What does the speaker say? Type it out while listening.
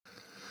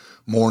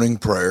Morning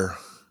prayer.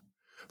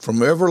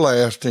 From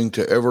everlasting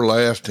to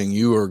everlasting,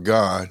 you are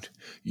God.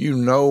 You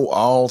know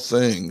all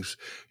things.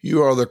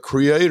 You are the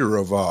creator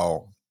of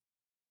all.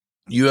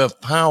 You have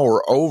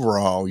power over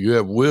all. You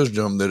have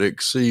wisdom that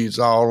exceeds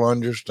all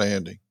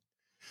understanding.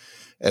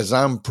 As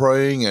I'm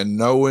praying and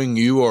knowing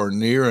you are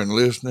near and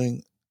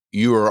listening,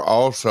 you are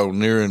also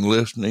near and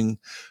listening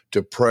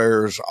to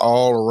prayers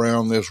all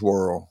around this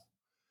world.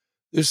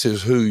 This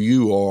is who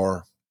you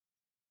are.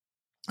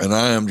 And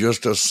I am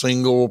just a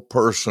single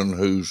person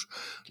whose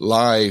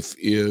life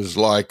is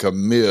like a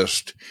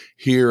mist,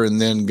 here and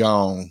then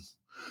gone.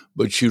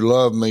 But you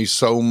love me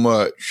so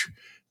much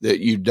that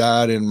you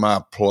died in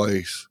my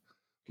place.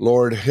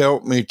 Lord,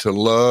 help me to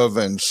love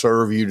and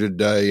serve you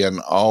today and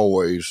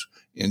always.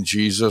 In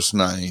Jesus'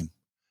 name,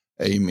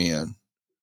 amen.